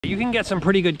You can get some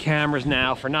pretty good cameras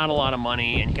now for not a lot of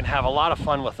money, and you can have a lot of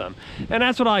fun with them. And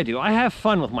that's what I do. I have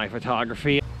fun with my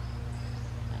photography.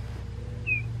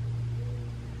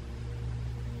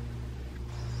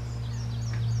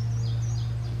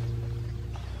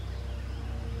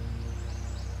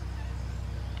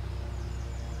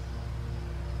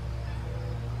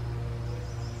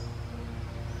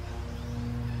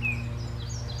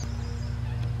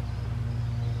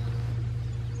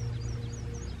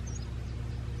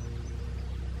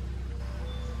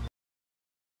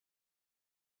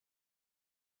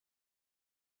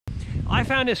 I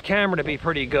found this camera to be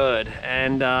pretty good,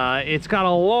 and it's got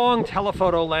a long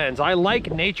telephoto lens. I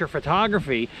like nature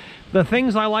photography. The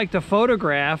things I like to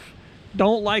photograph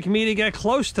don't like me to get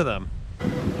close to them.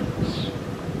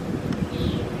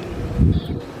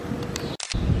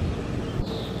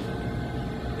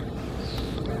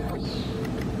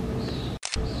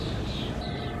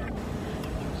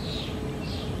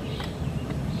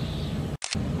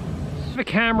 A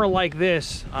camera like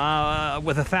this with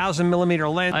a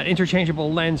 1000mm lens,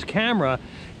 interchangeable lens camera,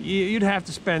 you'd have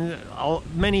to spend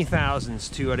many thousands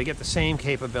to get the same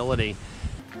capability.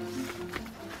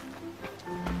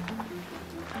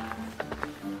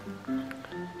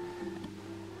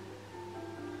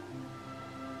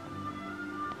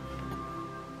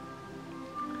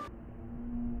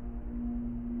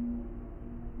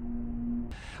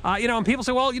 You know, and people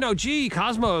say, well, you know, gee,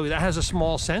 Cosmo, that has a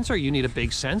small sensor. You need a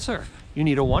big sensor. You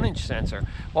need a 1-inch sensor.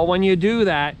 Well, when you do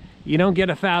that, you don't get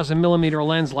a 1000mm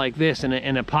lens like this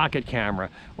in a pocket camera.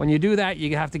 When you do that,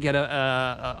 you have to get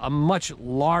a much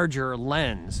larger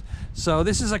lens. So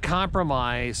this is a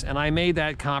compromise, and I made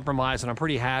that compromise, and I'm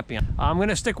pretty happy. I'm going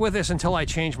to stick with this until I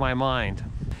change my mind.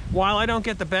 While I don't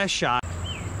get the best shot,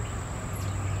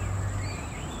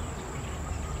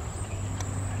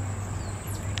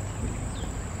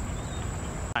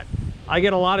 I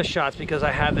get a lot of shots because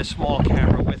I have this small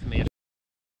camera with me.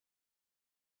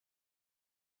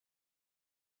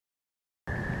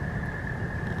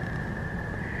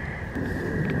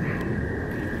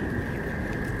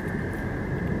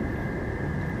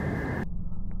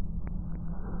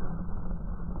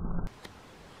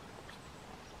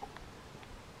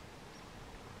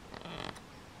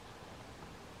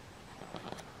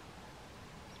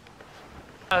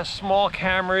 Small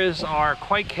cameras are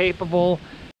quite capable.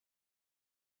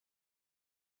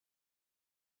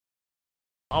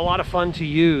 A lot of fun to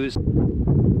use. No.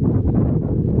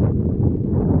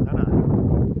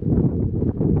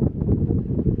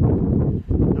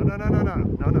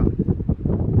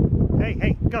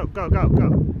 Hey, go.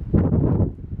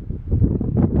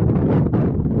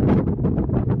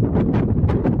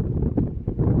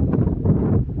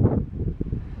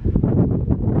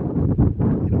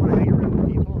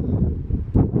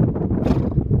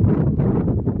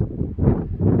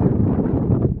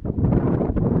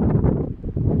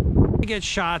 Get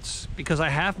shots because I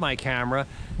have my camera,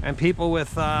 and people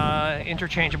with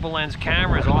interchangeable lens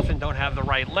cameras often don't have the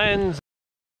right lens.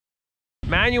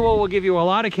 Manual will give you a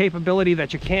lot of capability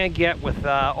that you can't get with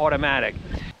automatic.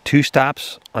 2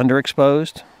 stops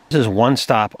underexposed. This is 1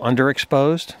 stop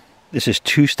underexposed. This is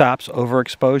 2 stops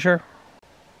overexposure.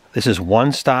 This is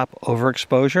 1 stop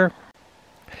overexposure.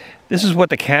 This is what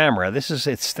the camera,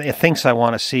 it thinks I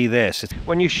want to see this.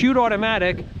 When you shoot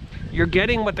automatic, you're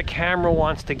getting what the camera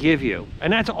wants to give you.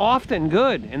 And that's often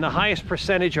good. In the highest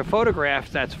percentage of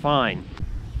photographs, that's fine.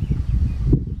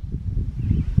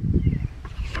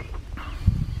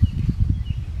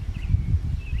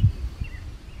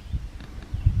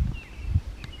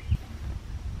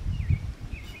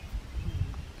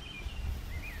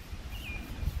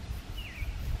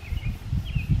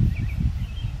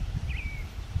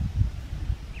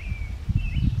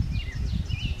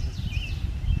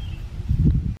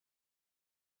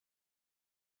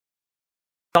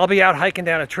 I'll be out hiking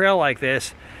down a trail like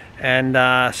this, and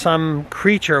some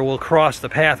creature will cross the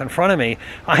path in front of me.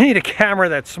 I need a camera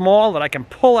that's small that I can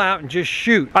pull out and just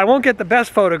shoot. I won't get the best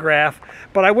photograph,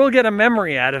 but I will get a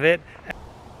memory out of it.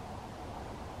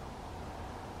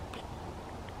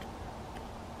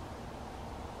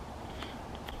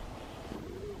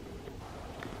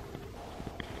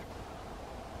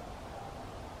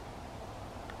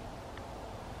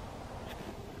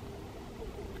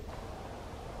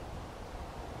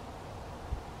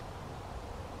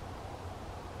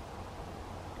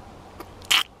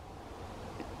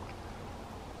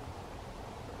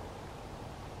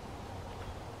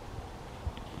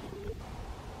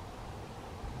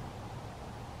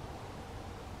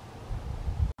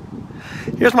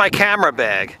 Here's my camera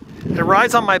bag. It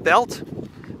rides on my belt.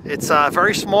 It's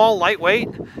very small, lightweight,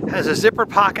 Has a zipper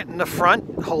pocket in the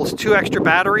front, holds 2 extra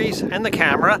batteries and the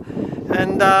camera,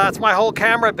 and it's my whole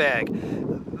camera bag.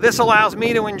 This allows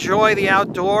me to enjoy the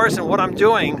outdoors and what I'm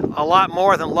doing a lot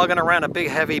more than lugging around a big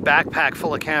heavy backpack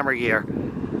full of camera gear.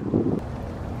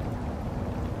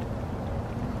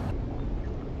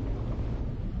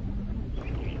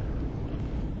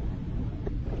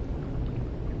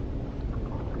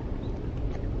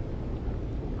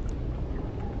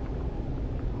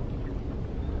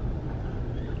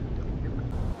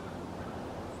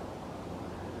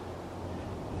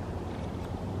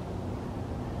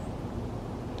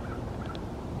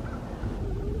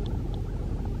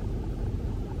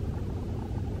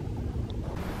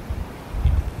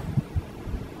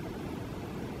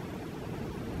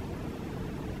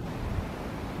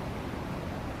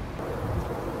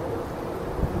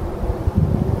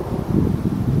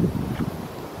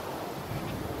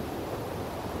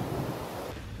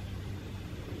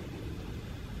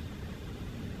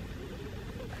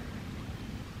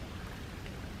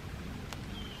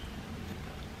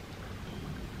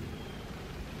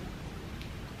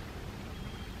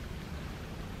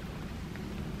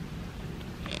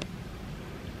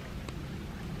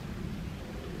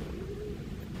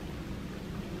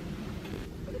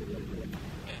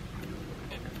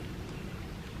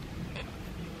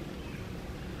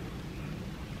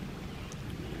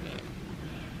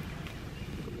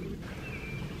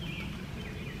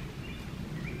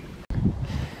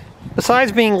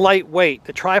 Besides being lightweight,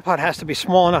 the tripod has to be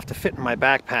small enough to fit in my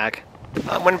backpack.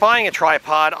 When buying a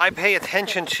tripod, I pay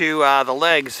attention to the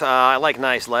legs. I like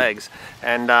nice legs,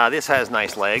 and this has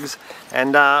nice legs.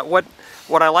 And what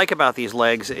I like about these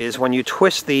legs is when you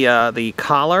twist the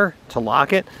collar to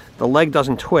lock it, the leg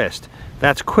doesn't twist.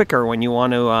 That's quicker when you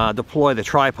want to deploy the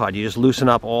tripod. You just loosen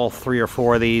up all 3 or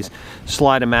 4 of these,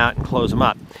 slide them out, and close them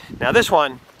up. Now this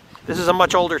is a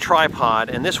much older tripod,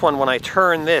 and this one, when I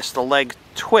turn this, the leg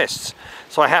twists.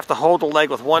 So I have to hold the leg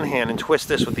with one hand and twist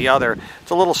this with the other.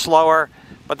 It's a little slower,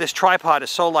 but this tripod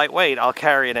is so lightweight, I'll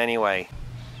carry it anyway.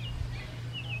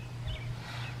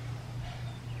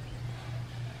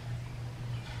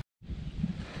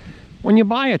 When you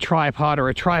buy a tripod or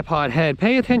a tripod head,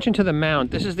 pay attention to the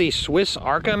mount. This is the Swiss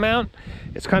Arca mount.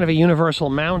 It's kind of a universal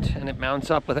mount, and it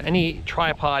mounts up with any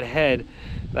tripod head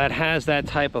that has that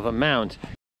type of a mount.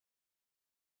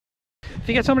 If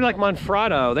you get somebody like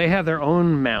Manfrotto, they have their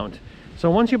own mount.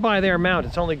 So once you buy their mount,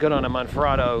 it's only good on a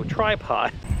Manfrotto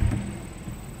tripod.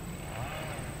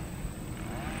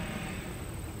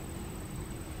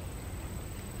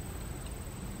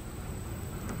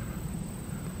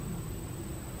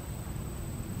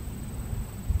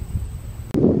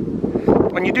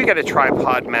 When you do get a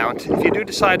tripod mount, if you do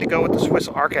decide to go with the Swiss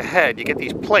Arca head, you get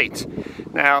these plates.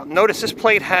 Now, notice this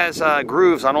plate has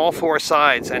grooves on all 4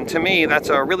 sides, and to me, that's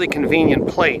a really convenient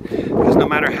plate, because no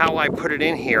matter how I put it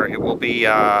in here, it will be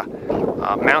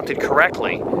mounted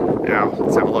correctly. Now,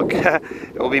 let's have a look.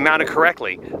 It will be mounted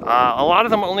correctly. A lot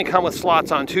of them only come with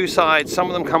slots on 2 sides. Some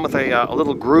of them come with a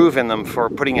little groove in them for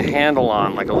putting a handle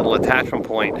on, like a little attachment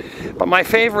point. But my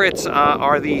favorites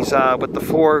are these with the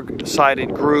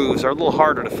 4-sided grooves. They're a little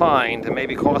harder to find and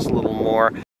maybe cost a little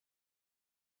more.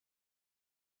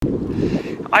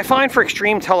 I find for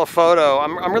extreme telephoto,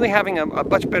 I'm really having a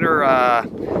much better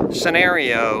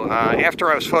scenario. After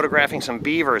I was photographing some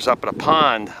beavers up at a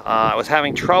pond, I was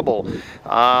having trouble.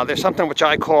 There's something which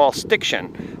I call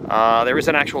stiction. There is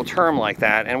an actual term like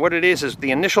that, and what it is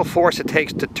the initial force it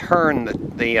takes to turn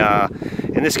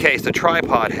in this case, the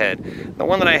tripod head. The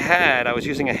one that I had, I was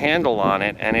using a handle on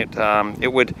it, and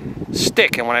it would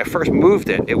stick, and when I first moved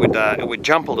it, it would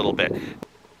jump a little bit.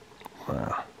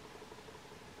 Wow.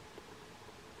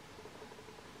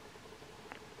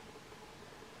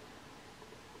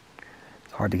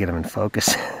 Hard to get them in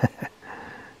focus.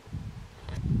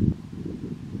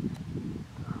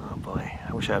 Oh boy,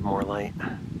 I wish I had more light.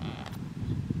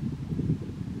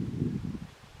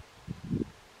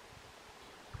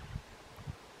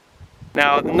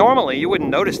 Now, normally you wouldn't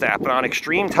notice that, but on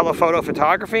extreme telephoto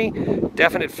photography,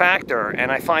 definite factor,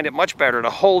 and I find it much better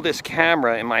to hold this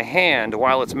camera in my hand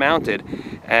while it's mounted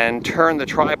and turn the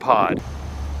tripod.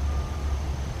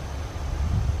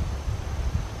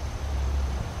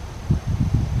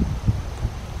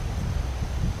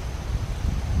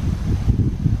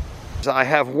 I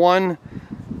have one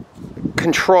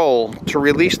control to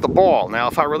release the ball. Now,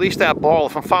 if I release that ball,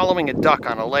 if I'm following a duck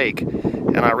on a lake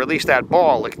and I release that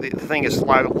ball, the thing is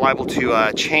liable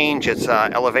to change its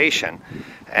elevation.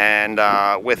 And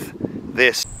with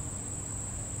this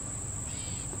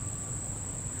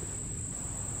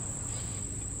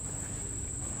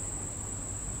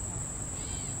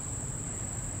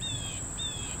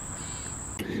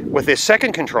With this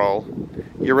second control,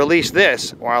 you release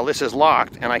this while this is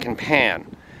locked, and I can pan.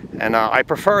 And I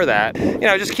prefer that. You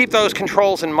know, just keep those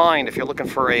controls in mind if you're looking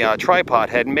for a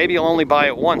tripod head, and maybe you'll only buy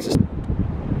it once. You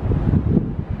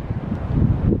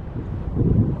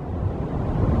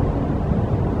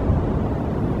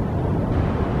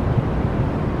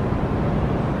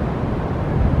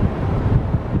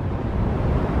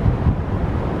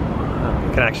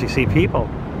can actually see people.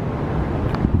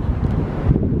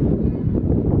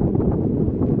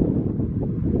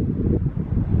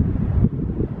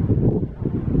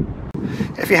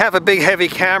 If you have a big heavy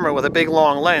camera with a big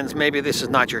long lens, maybe this is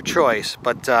not your choice,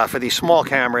 but for these small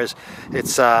cameras,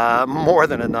 it's more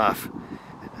than enough.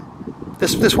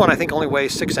 This one I think only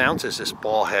weighs 6 ounces, this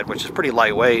ball head, which is pretty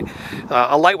lightweight.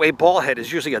 A lightweight ball head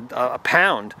is usually a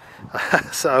pound,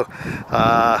 so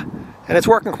and it's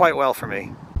working quite well for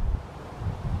me.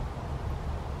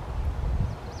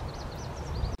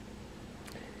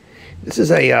 This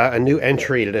is a new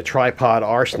entry to the tripod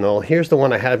arsenal. Here's the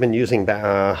one I have been using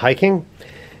hiking.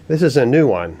 This is a new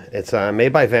one. It's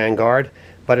made by Vanguard,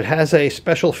 but it has a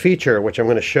special feature which I'm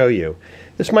going to show you.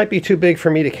 This might be too big for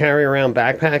me to carry around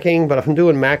backpacking, but if I'm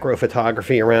doing macro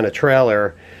photography around a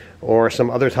trailer or some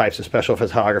other types of special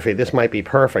photography, this might be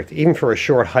perfect. Even for a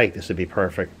short hike, this would be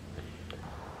perfect.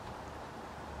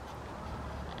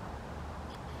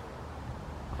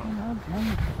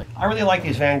 I really like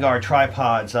these Vanguard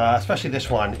tripods, especially this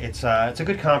one. It's a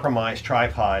good compromise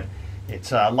tripod.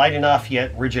 It's light enough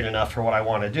yet rigid enough for what I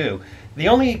want to do. The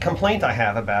only complaint I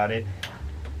have about it,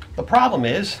 the problem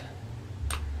is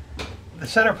the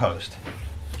center post.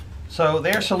 So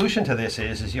their solution to this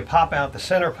is you pop out the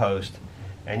center post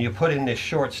and you put in this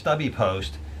short stubby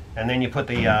post, and then you put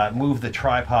the move the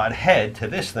tripod head to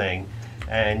this thing,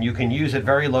 and you can use it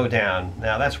very low down.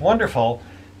 Now that's wonderful.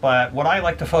 But what I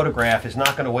like to photograph is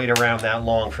not going to wait around that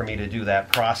long for me to do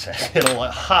that process. It'll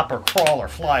hop or crawl or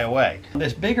fly away.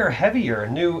 This bigger, heavier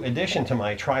new addition to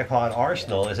my tripod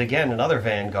arsenal is again another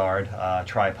Vanguard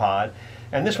tripod.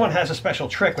 And this one has a special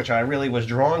trick which I really was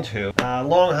drawn to.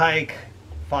 Long hike,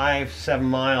 5-7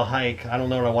 mile hike. I don't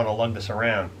know if I want to lug this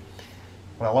around.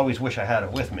 But I'll always wish I had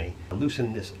it with me.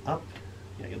 Loosen this up.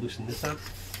 Yeah, you loosen this up.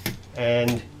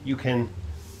 And you can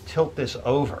tilt this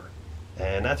over.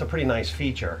 And that's a pretty nice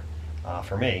feature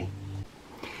for me.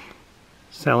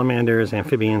 Salamanders,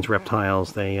 amphibians,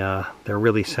 reptiles, they're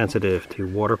really sensitive to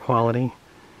water quality.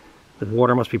 The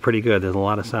water must be pretty good. There's a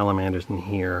lot of salamanders in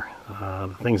here.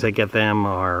 The things that get them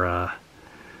are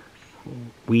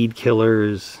weed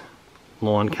killers,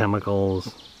 lawn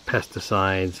chemicals,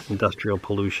 pesticides, industrial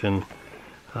pollution,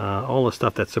 all the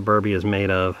stuff that suburbia is made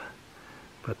of.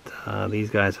 But these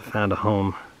guys have found a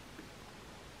home.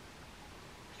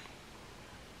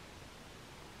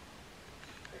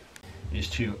 Is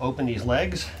to open these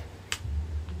legs,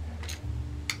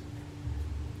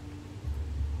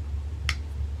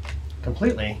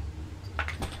 completely,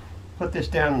 put this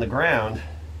down on the ground,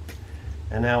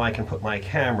 and now I can put my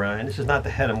camera, and this is not the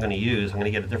head I'm going to use, I'm going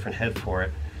to get a different head for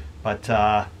it, but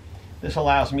this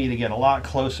allows me to get a lot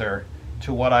closer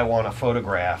to what I want to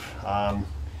photograph.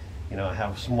 You know, I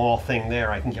have a small thing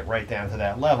there, I can get right down to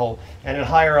that level, and at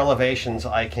higher elevations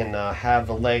I can have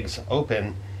the legs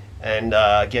open and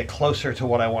get closer to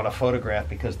what I want to photograph,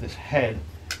 because this head,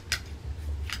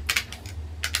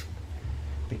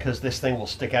 because this thing will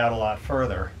stick out a lot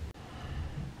further.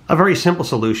 A very simple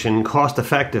solution, cost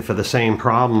effective for the same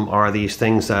problem, are these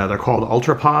things, they're called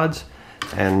ultrapods,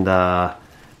 and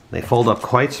they fold up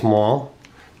quite small.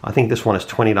 I think this one is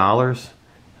 $20.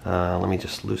 Let me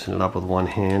just loosen it up with one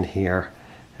hand here.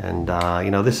 And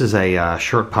you know, this is a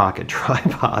short pocket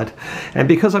tripod, and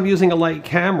because I'm using a light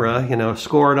camera, you know,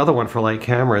 score another one for light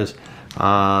cameras,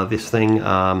 this thing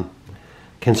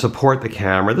can support the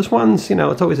camera. This one's, you know,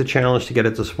 it's always a challenge to get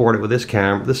it to support it with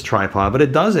this tripod, but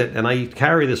it does it, and I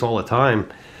carry this all the time.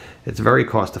 It's very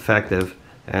cost effective,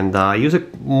 and I use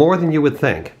it more than you would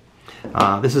think.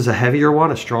 This is a heavier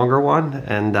one, a stronger one,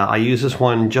 and I use this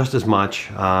one just as much.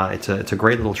 It's a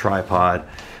great little tripod,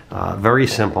 very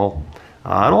simple. It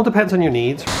all depends on your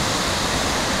needs.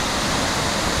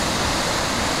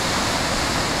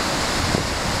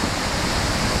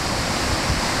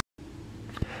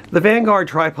 The Vanguard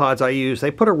tripods I use,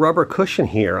 they put a rubber cushion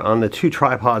here on the two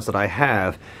tripods that I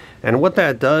have. And what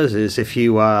that does is if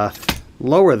you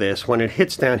lower this, when it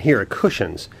hits down here, it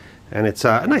cushions. And it's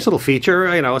a nice little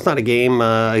feature. You know, it's not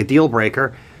a deal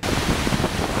breaker.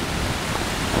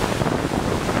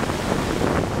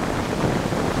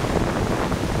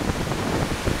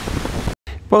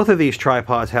 Both of these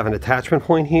tripods have an attachment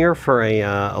point here for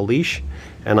a leash,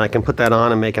 and I can put that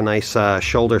on and make a nice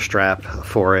shoulder strap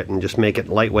for it and just make it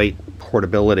lightweight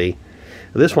portability.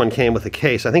 This one came with a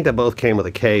case. I think they both came with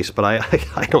a case, but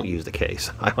I don't use the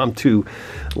case. I'm too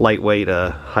lightweight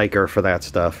a hiker for that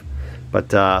stuff.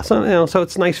 But so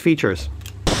it's nice features.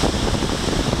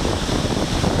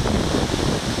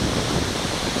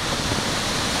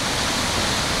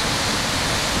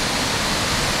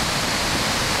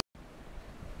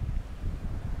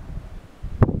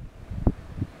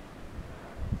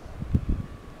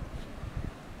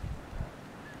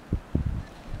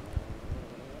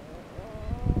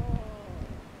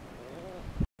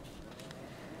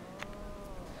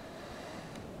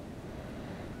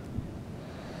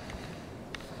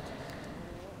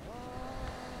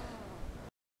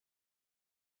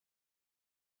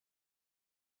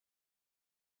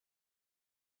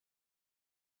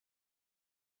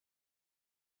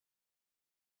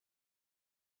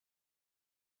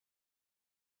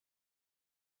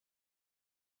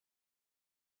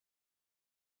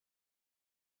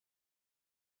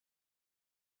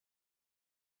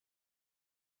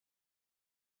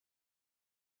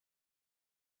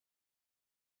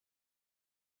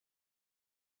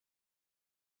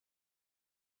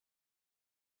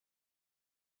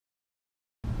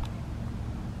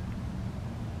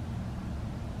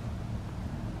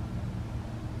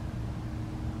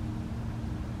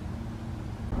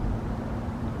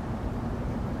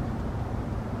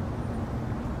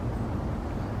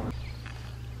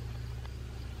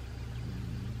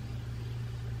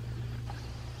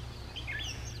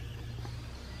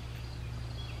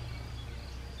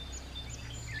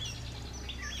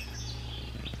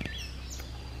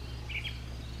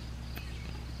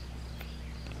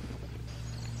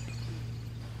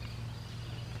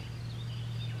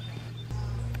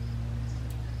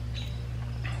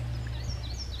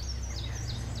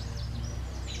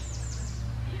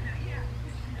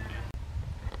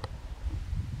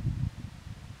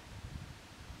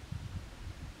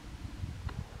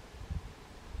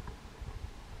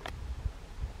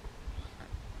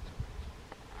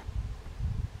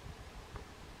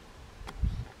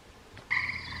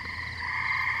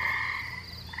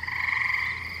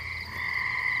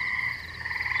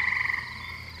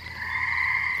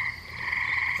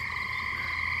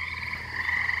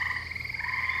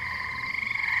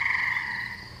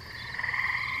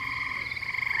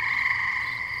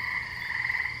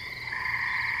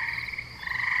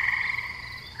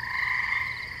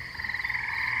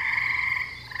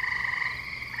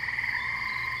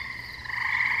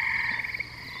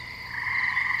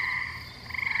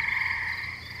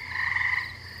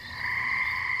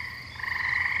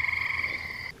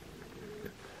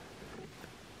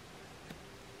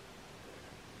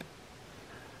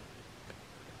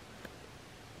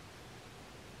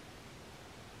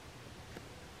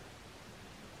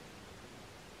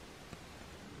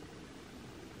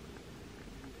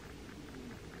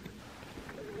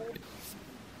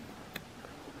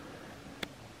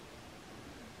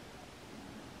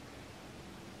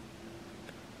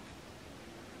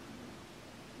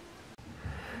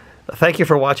 Thank you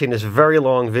for watching this very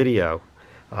long video.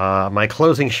 My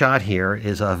closing shot here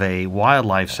is of a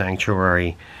wildlife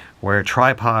sanctuary where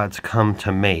tripods come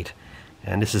to mate,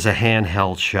 and this is a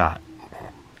handheld shot.